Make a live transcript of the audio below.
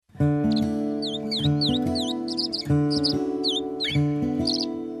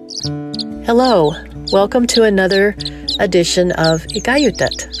Hello, welcome to another edition of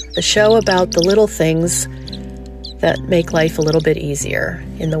Ikayutet, the show about the little things that make life a little bit easier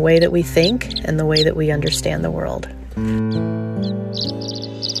in the way that we think and the way that we understand the world.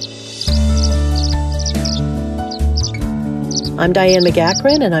 I'm Diane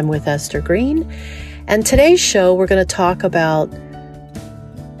McGackran and I'm with Esther Green. And today's show, we're going to talk about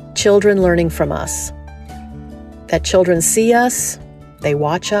children learning from us. That children see us, they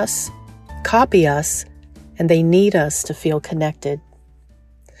watch us, copy us, and they need us to feel connected.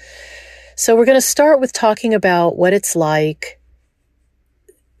 So we're going to start with talking about what it's like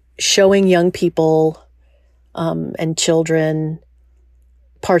showing young people and children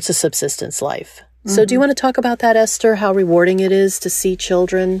parts of subsistence life. Mm-hmm. So do you want to talk about that, Esther, how rewarding it is to see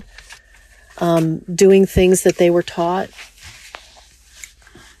children doing things that they were taught?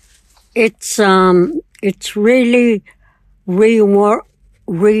 It's really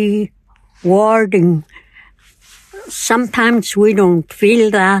rewarding. Sometimes we don't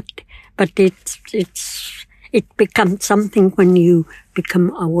feel that, but it becomes something when you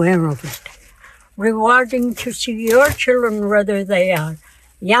become aware of it. Rewarding to see your children, whether they are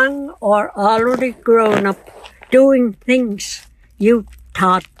young or already grown up, doing things you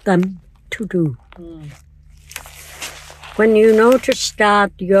taught them to do. When you notice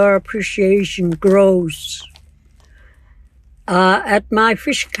that, your appreciation grows. At my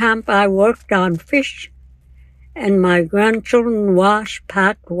fish camp, I worked on fish, and my grandchildren washed,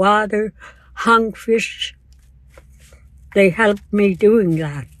 packed water, hung fish. They helped me doing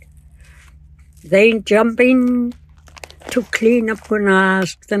that. They jump in to clean up when I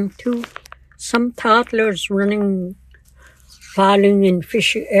ask them to. Some toddlers falling in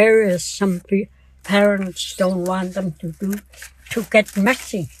fishy areas, some parents don't want them to get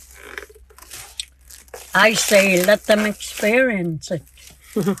messy. I say, let them experience it.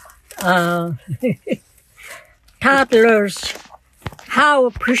 Toddlers, how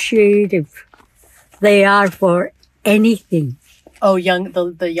appreciative they are for anything. Oh,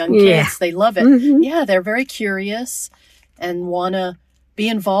 the young kids, they love it. Mm-hmm. Yeah, they're very curious and want to be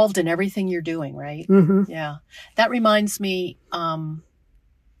involved in everything you're doing, right? Mm-hmm. Yeah. That reminds me, when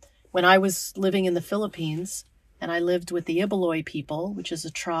I was living in the Philippines, and I lived with the Ibaloi people, which is a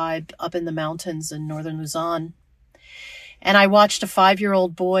tribe up in the mountains in northern Luzon. And I watched a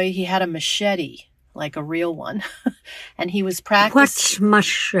 5-year-old boy. He had a machete, like a real one. And he was practicing. What's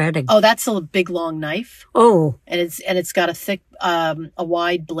machete? Oh, that's a big, long knife. Oh. And it's got a thick, a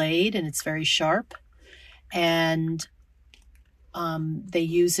wide blade, and it's very sharp. And they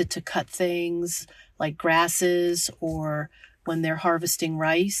use it to cut things like grasses or when they're harvesting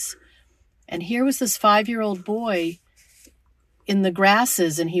rice. And here was this 5-year-old boy in the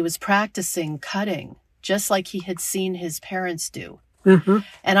grasses, and he was practicing cutting, just like he had seen his parents do. Mm-hmm.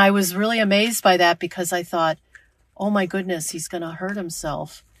 And I was really amazed by that because I thought, oh my goodness, he's going to hurt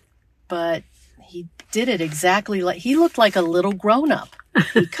himself. But he did it exactly like, he looked like a little grown-up.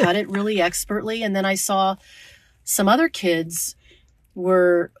 He cut it really expertly. And then I saw some other kids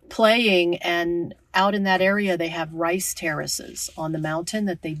were playing, and out in that area, they have rice terraces on the mountain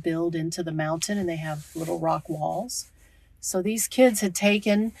that they build into the mountain, and they have little rock walls. So these kids had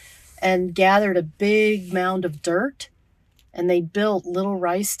taken and gathered a big mound of dirt, and they built little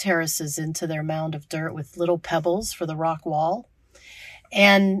rice terraces into their mound of dirt with little pebbles for the rock wall.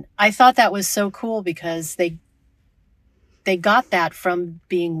 And I thought that was so cool because they got that from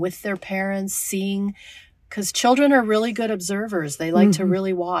being with their parents, seeing. Because children are really good observers. They like to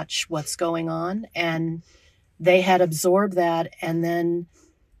really watch what's going on. And they had absorbed that. And then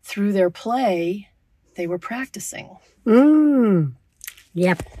through their play, they were practicing.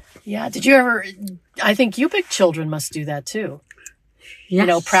 Yep. Yeah. Did you ever, I think Yupik children must do that too. Yes. You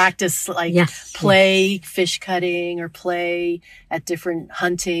know, practice play fish cutting or play at different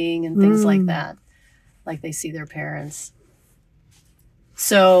hunting and things like that. Like they see their parents.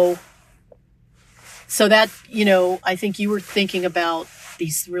 So that, you know, I think you were thinking about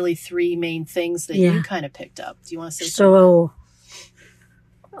these really 3 main things that you kind of picked up. Do you want to say something?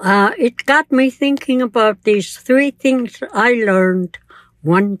 So, it got me thinking about these 3 things I learned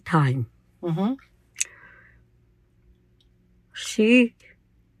one time. Mm-hmm. See,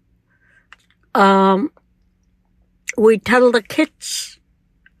 we tell the kids,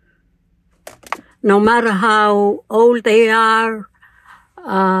 no matter how old they are,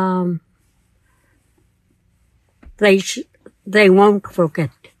 they won't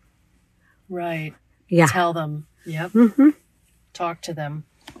forget. Right. Yeah. Tell them. Yep. Mm-hmm. Talk to them.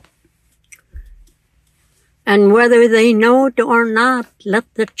 And whether they know it or not,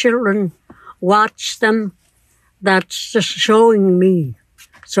 let the children watch them. That's just showing me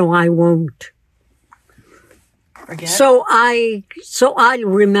so I won't. Forget? So I'll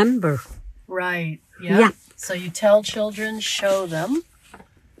remember. Right. Yep. Yeah. So you tell children, show them,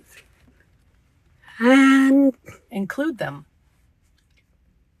 And include them.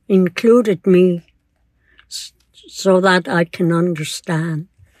 included me so that I can understand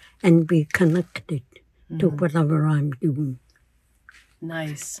and be connected to whatever I'm doing.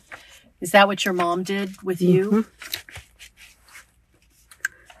 Nice. Is that what your mom did with you?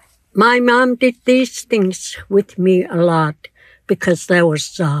 My mom did these things with me a lot because there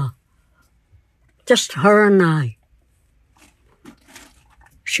was just her and I.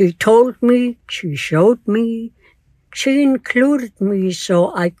 She told me, she showed me, she included me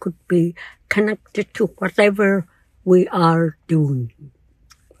so I could be connected to whatever we are doing.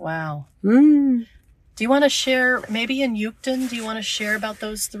 Wow. Mm. Do you want to share, maybe in Yucatan, do you want to share about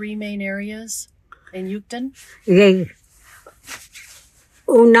those 3 main areas in Yucatan? Yeah.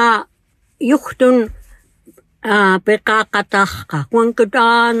 Una, yuchtun bekakataka, kung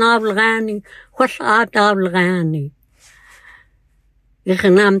kada navlgani, was adavlgani. Ik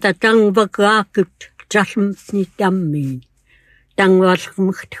naam dat dan bagakut, jasm niet dammin. Dan was ik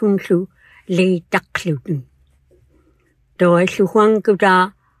me toen zo lee dakluden. Daar is gewoon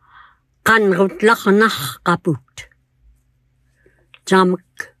kada kan goed lachen nach kapot.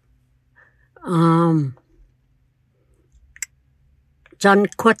 Jamk, Jan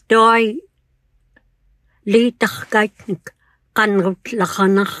kwatoi lee dakkaitnik kan goed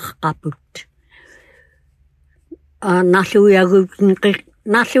lachen nach kapot. Nasuyagutin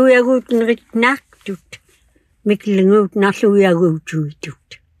rit naktut. Miklingut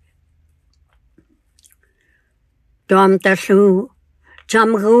nasuyagutut. Dam tasu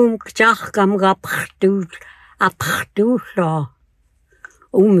jamgum kchakam gapchtut apchtula.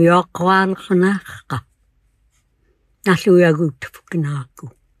 Yakwal khnaka. Nasuyagut fuknaku.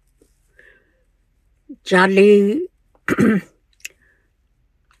 Jali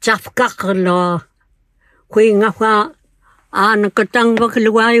chafkakla. Kui ngawa nakatang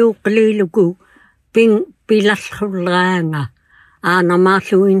bakluwayo kaliluku pilaskulanga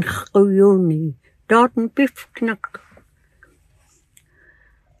masuin kuyuni doten pifknak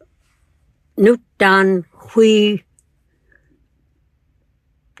nutan hui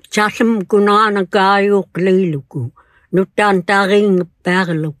chasam kunana gayo kaliluku nutan taring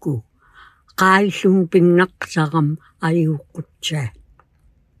perluku kaisun pinnaksagam ayukutse.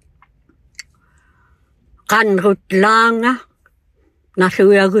 Kanrut langa,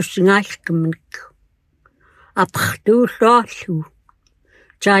 nasuyagus ngaskemnik. Apchtu losu,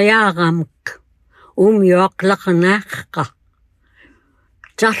 chayagamk, yaklaknaka.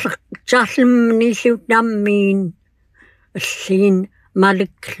 Jasm nisu dammin, sin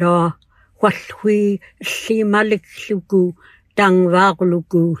malikla, walhui, si maliklugu,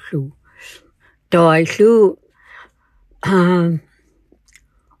 dangvaglugusu. Doisu,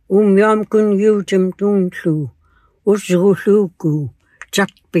 yam kun yujem tunsu, usrusuku,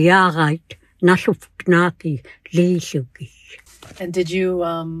 chat biarait, nasufknaki, lisuki. And did you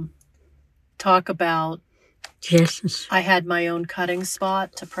talk about, Yes. I had my own cutting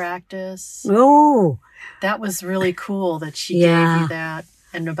spot to practice? Oh. That was really cool that she gave you that.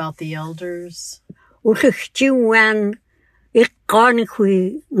 And about the elders. Ulichtiwan,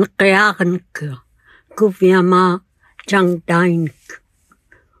 ikkanikui, nkiaganka, kuvyama, jangdainik.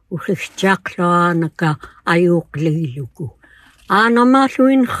 Ulichtiakla naka ayukliluku.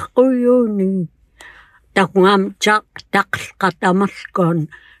 Masuin kuyuni. Tagwam jak takskatamaskon,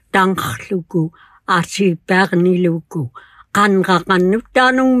 tankluku, asi perniluku.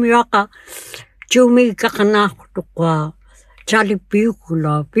 Kanrakannutanung miaka, jumi kakanakutukwa. Chali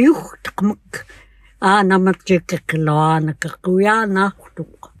piukula, piuktakmak. Namatjikakla nakakuya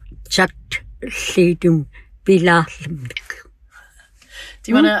nakutuk. Chat sidum pilasmik.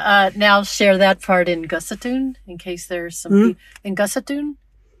 Do you want to now share that part in Gusatun, in case there's some in Gusatun,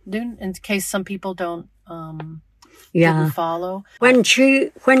 in case some people don't didn't follow? When she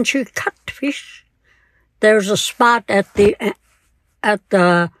cut fish, there's a spot at the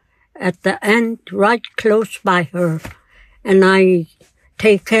end, right close by her, and I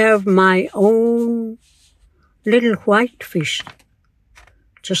take care of my own little white fish,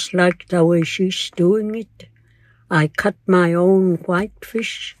 just like the way she's doing it. I cut my own white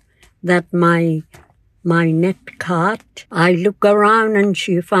fish that my net caught. I look around and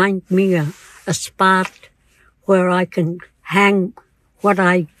she finds me a spot where I can hang what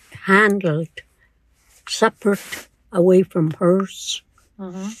I handled separate away from hers.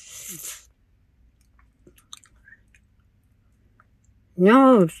 Mm-hmm.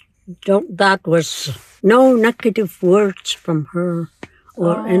 No, that was no negative words from her.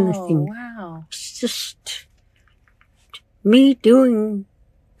 or anything. Wow. It's just me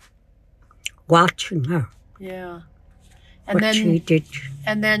watching her, Yeah. what she did.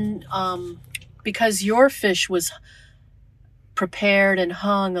 And then, because your fish was prepared and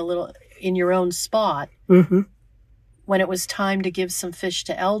hung a little in your own spot, Mm-hmm. when it was time to give some fish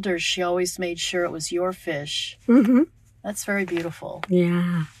to elders, she always made sure it was your fish. Mm-hmm. That's very beautiful.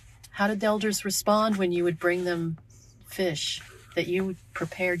 Yeah. How did elders respond when you would bring them fish that you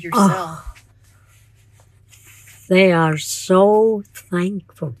prepared yourself? They are so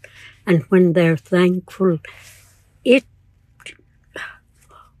thankful. And when they're thankful, it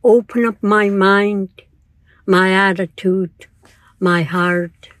opens up my mind, my attitude, my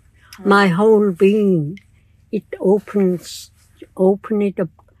heart, my whole being. It open it up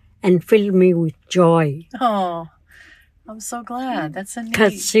and fill me with joy. Oh, I'm so glad. That's a neat...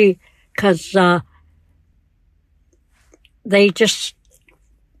 Because they just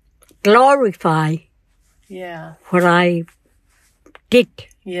glorify what I did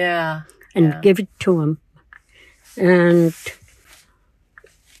and give it to them. And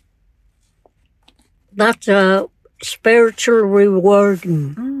that's a spiritual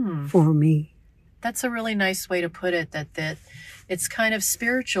rewarding for me. That's a really nice way to put it, that it's kind of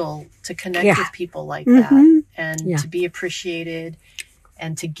spiritual to connect with people like that and to be appreciated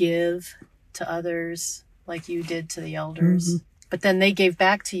and to give to others like you did to the elders. But then they gave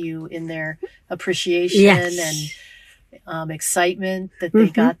back to you in their appreciation and excitement that they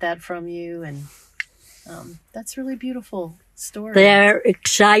got that from you. And that's a really beautiful story. Their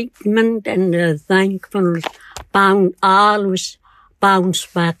excitement and their thankfulness always bounce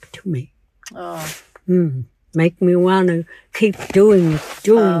back to me. Oh. Make me want to keep doing it.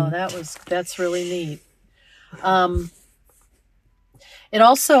 That's really neat. It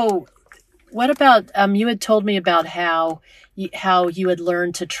also, what about, you had told me about how you had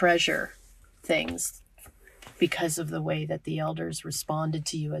learned to treasure things because of the way that the elders responded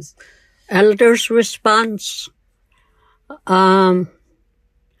to you as... Elders' response,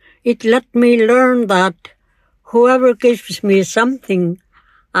 it let me learn that whoever gives me something,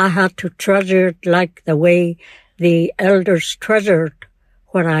 I had to treasure it like the way the elders treasured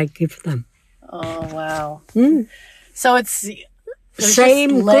what I give them. Oh, wow. So it's...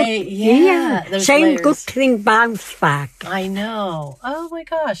 Same good thing bounce back. I know. Oh my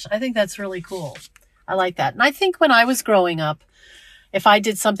gosh. I think that's really cool. I like that. And I think when I was growing up, if I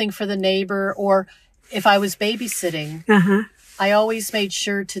did something for the neighbor or if I was babysitting, I always made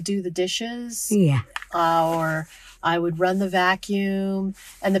sure to do the dishes. Yeah. Or I would run the vacuum.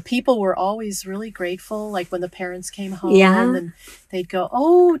 And the people were always really grateful. Like when the parents came home and they'd go,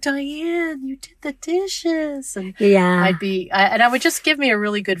 "Oh, Diane, you did the dishes." And I would just give me a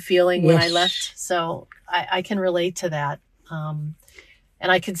really good feeling when I left. So I can relate to that. And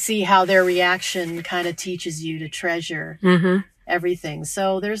I can see how their reaction kind of teaches you to treasure everything.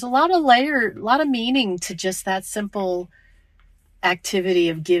 So there's a lot of meaning to just that simple activity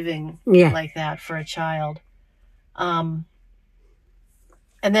of giving like that for a child. And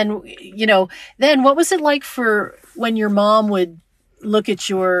then, then what was it like for when your mom would look at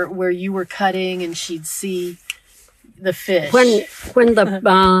where you were cutting and she'd see the fish? When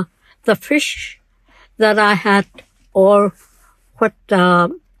the fish that I had, or what,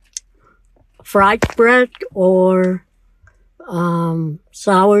 fried bread or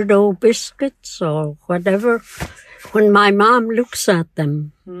sourdough biscuits or whatever, when my mom looks at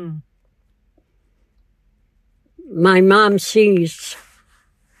them, my mom sees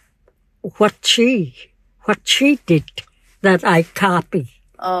what she did that I copy.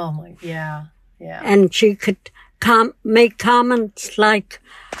 Oh my, yeah. And she could make comments like,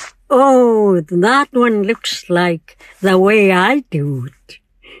 "Oh, that one looks like the way I do it."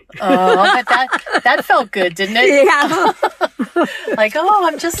 Oh, but that felt good, didn't it? Yeah. Like, oh,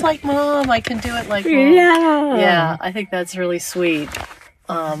 I'm just like Mom. I can do it like Mom. Yeah, I think that's really sweet.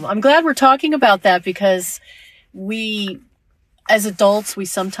 I'm glad we're talking about that because we, as adults, we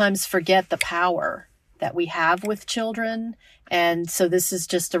sometimes forget the power that we have with children. And so this is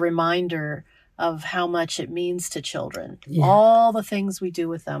just a reminder of how much it means to children. Yeah. All the things we do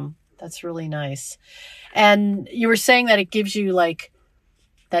with them. That's really nice. And you were saying that it gives you like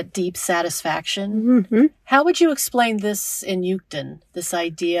that deep satisfaction. How would you explain this in Yucatan, this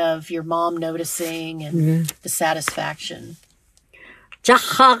idea of your mom noticing and the satisfaction?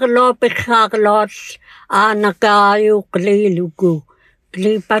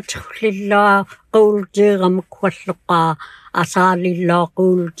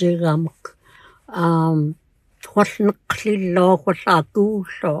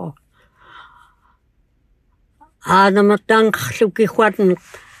 Adamatangluki Huatan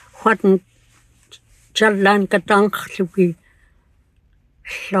Jalan Katangluki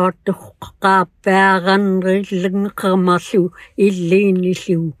Lottuqa Pagan Rilingamasu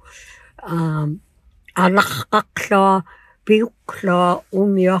Ilinisu Alakakla Bukla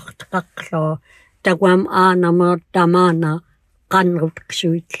Umyochtakla Dagwam Anama Damana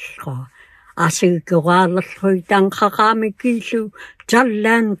Kanruksuitla Asigawalakhoitang Kakamikisu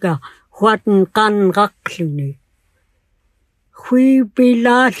Jalanka Huatan Kanrakluni Hui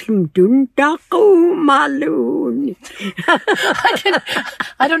bilasm dundaku malun.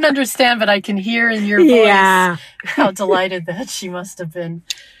 I don't understand, but I can hear in your voice Yeah. how delighted that she must have been.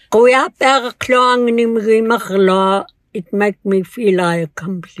 Kuya perklong nimrimagla. It make me feel I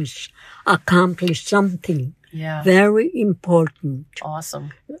accomplished something Yeah. very important.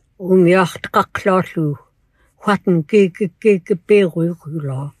 Awesome. Umjacht kaklasu. Huatan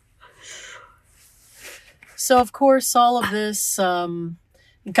gigla. So, of course, all of this kind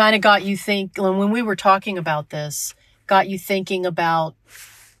of got you when we were talking about this, got you thinking about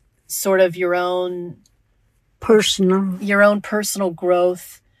sort of your own personal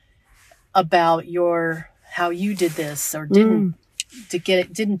growth about how you did this or didn't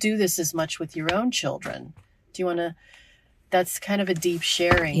do this as much with your own children. Do you want to? That's kind of a deep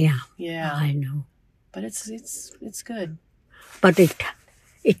sharing. Yeah. I know. But it's good. But it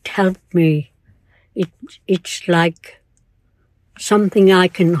helped me. It's like something I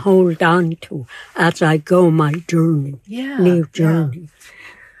can hold on to as I go my journey. Yeah. New journey.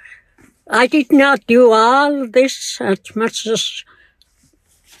 Yeah. I did not do all this as much as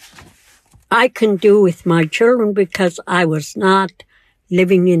I can do with my children because I was not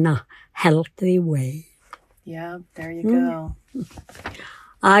living in a healthy way. Yeah, there you go.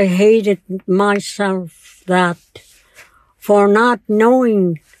 I hated myself for not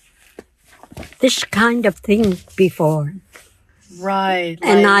knowing this kind of thing before. Right.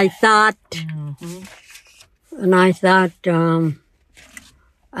 And I thought,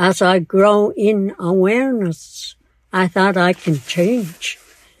 as I grow in awareness, I thought I can change.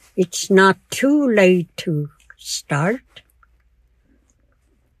 It's not too late to start.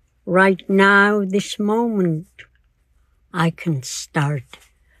 Right now, this moment, I can start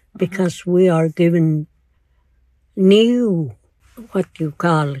because we are given new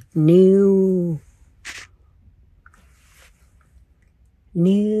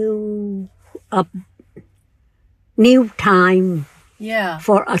time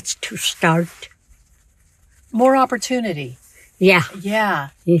for us to start. More opportunity. Yeah. Yeah.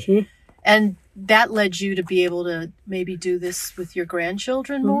 Mm-hmm. And that led you to be able to maybe do this with your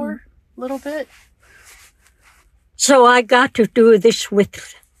grandchildren more, a little bit? So I got to do this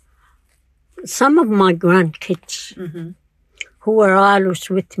with some of my grandkids who were always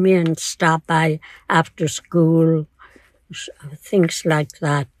with me and stop by after school, things like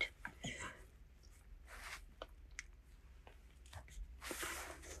that.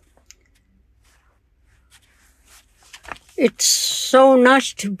 It's so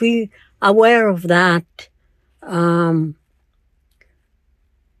nice to be aware of that,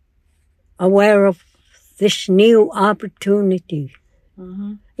 aware of this new opportunity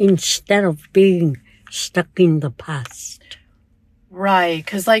instead of being stuck in the past. Right,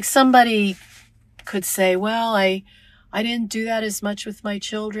 because like somebody could say, well, I didn't do that as much with my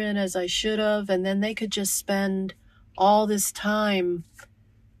children as I should have, and then they could just spend all this time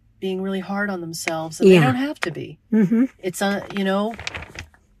being really hard on themselves, and they don't have to be. Mm-hmm. It's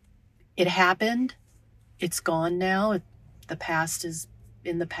it happened. It's gone now. The past is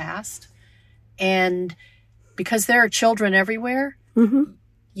in the past, and because there are children everywhere,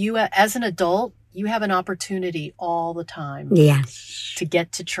 you as an adult, you have an opportunity all the time. Yes, to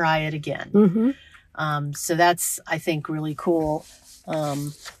get to try it again. So that's, I think, really cool.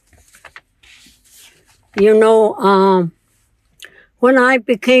 When I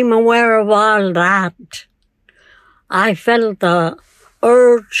became aware of all that, I felt the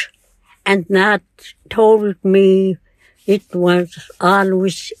urge, and that told me it was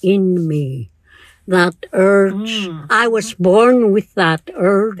always in me. That urge. I was born with that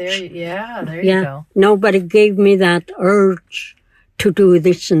urge. There you go. Nobody gave me that urge to do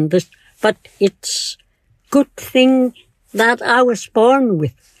this and this. But it's good thing that I was born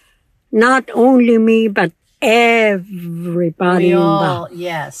with. Not only me, but everybody We in all, the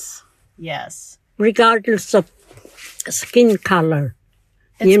yes. regardless of skin color.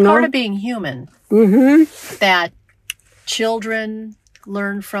 It's part of being human. That children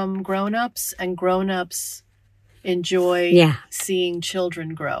learn from grown-ups, and grown-ups enjoy seeing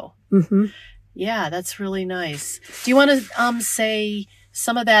children grow. Yeah, that's really nice. Do you want to say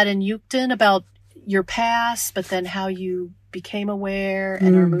some of that in Yukton about your past, but then how you became aware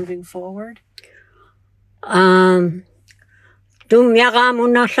and are moving forward? Dumyagamuna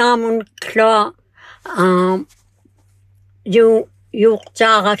samun klo you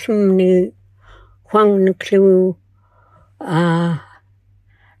tsagasumni Huang Klu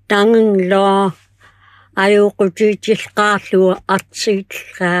Tanging Law Ayukujiskalu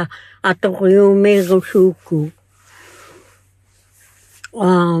Atsika Atoyu Megusuku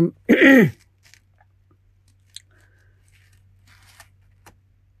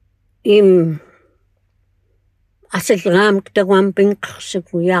Im Asidram Ktawamping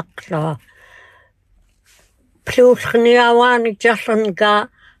Sukuyakla Pluchniawani Jasanga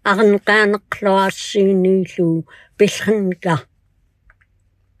Arnkan Klasinilu Bishanga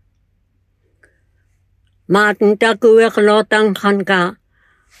Martin Daguerlotan Hanga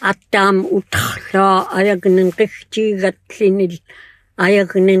Atam Utla Ayagnin Kichigatlinil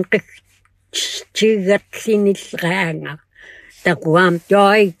Ayagnin Kichigatlinil Ranga Daguam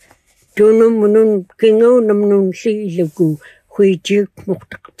Joy Tunumunun Kingunum Silugu Huijuk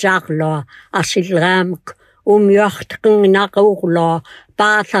Muktakla Asilramk Yachtking Nakula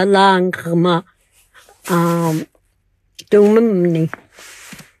Pathalangma Dumni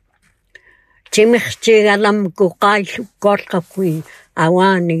Chimichtigalam Gukai Gorkakui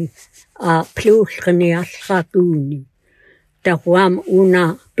Awani Plushkani Asatuni Dawam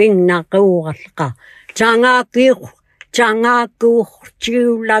Una Bingna Gorka Jangaku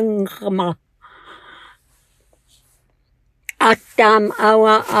Chulangma Atam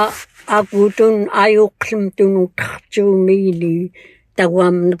Awa Agudun ayuklim tunukchumili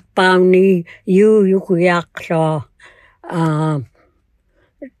Dawam Pauni Yukuyakla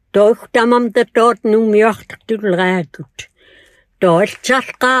Doch damam the dot numyacht to lagut. Doch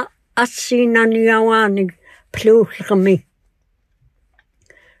chatka asinaniawani pluchami.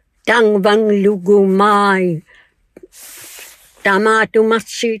 Dangvang lugu mai. Damatu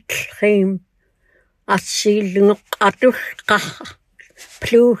masit him. Asil atushka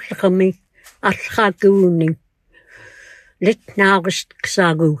pluchami ashaguni. Lit nagust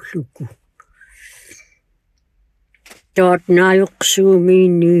xagusuku. Dort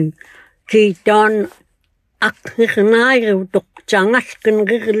nayuksumini ki don akhnayru dok jangasken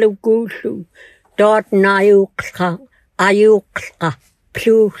gilugulu dort nayukha ayukha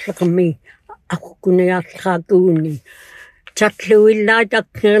pluchmi akukunayakaguni chatluilla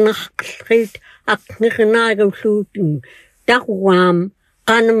daknakrit akhnayru shooting dakwam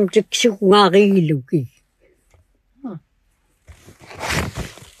kanam jiksuwarilugi.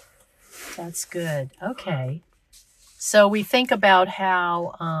 That's good. Okay. So we think about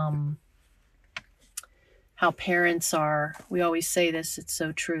how parents are, we always say this, it's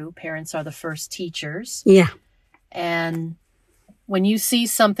so true, parents are the first teachers. Yeah. And when you see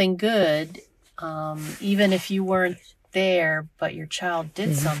something good, even if you weren't there, but your child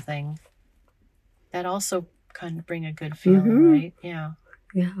did something, that also kind of bring a good feeling, right? Yeah.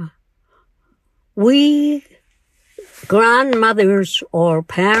 Yeah. We grandmothers or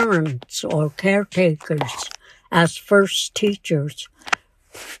parents or caretakers as first teachers,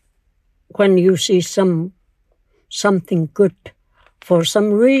 when you see something good, for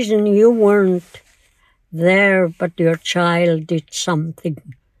some reason you weren't there, but your child did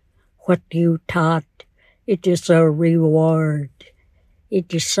something, what you taught, it is a reward.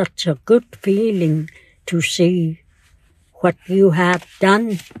 It is such a good feeling to see what you have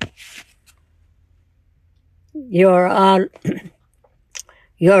done. Your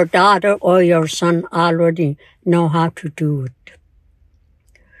daughter or your son already know how to do it.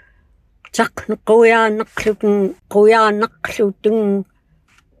 Kuya nakluting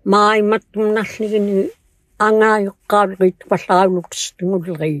my matnasini angay karit pasaluk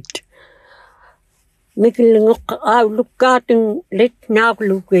stimulate. Mikilingok lukating lit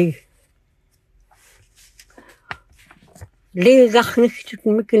naglugi. Ligach nicht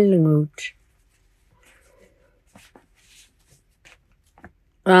mikilingut.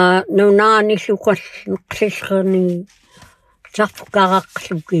 No nani sukas nklishani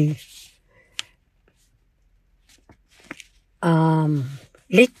chafkaraklugi.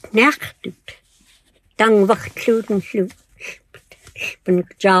 Lit nachtut. Dang wachtluden spink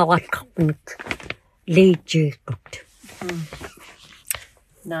jawatspink leedjekut.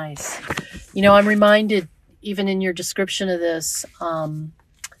 Nice. You know, I'm reminded, even in your description of this,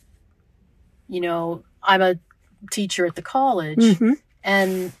 you know, I'm a teacher at the college,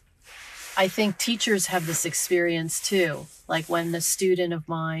 and I think teachers have this experience too. Like when a student of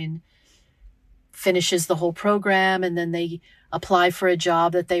mine finishes the whole program and then they apply for a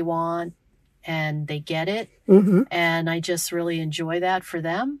job that they want and they get it. And I just really enjoy that for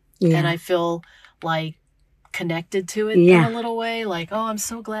them. Yeah. And I feel like connected to it in a little way. Like, oh, I'm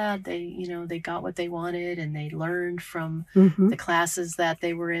so glad they got what they wanted and they learned from the classes that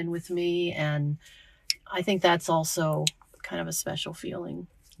they were in with me. And I think that's also kind of a special feeling,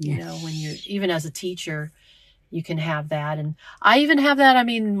 when you're, even as a teacher, you can have that. And I even have that. I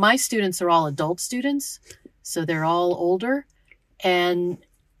mean, my students are all adult students, so they're all older. And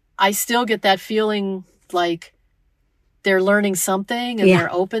I still get that feeling like they're learning something and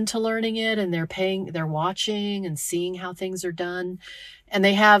they're open to learning it, and they're watching and seeing how things are done. And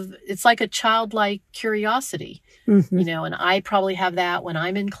it's like a childlike curiosity, and I probably have that when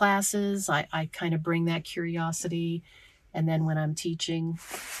I'm in classes. I kind of bring that curiosity. And then when I'm teaching,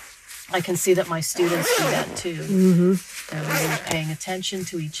 I can see that my students do that too. They're really paying attention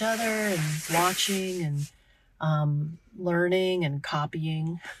to each other and watching and learning and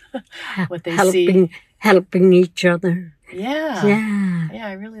copying what they see. Helping each other. Yeah,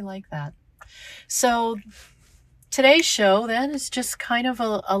 I really like that. So today's show then is just kind of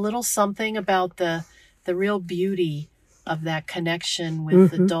a little something about the real beauty of that connection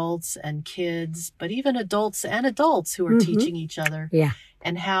with adults and kids, but even adults who are teaching each other. Yeah.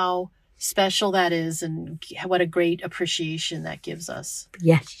 And how special that is, and what a great appreciation that gives us.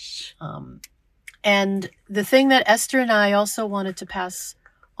 Yes. And the thing that Esther and I also wanted to pass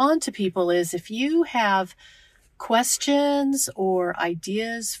on to people is, if you have questions or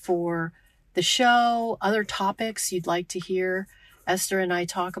ideas for the show, other topics you'd like to hear Esther and I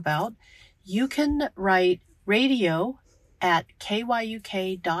talk about, you can write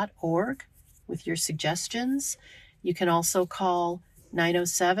radio@kyuk.org with your suggestions. You can also call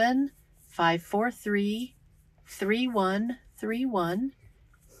 907-543-3131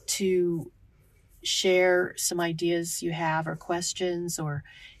 to share some ideas you have or questions, or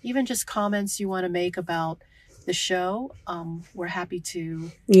even just comments you want to make about the show. We're happy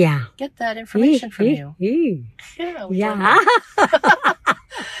to get that information from you. Yeah.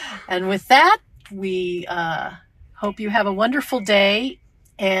 And with that, we hope you have a wonderful day,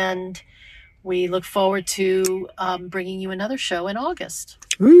 and we look forward to bringing you another show in August.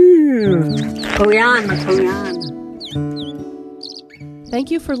 Koyana. Thank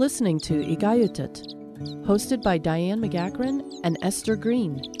you for listening to Igayutit, hosted by Diane McGachran and Esther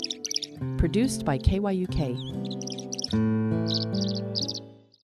Green. Produced by KYUK.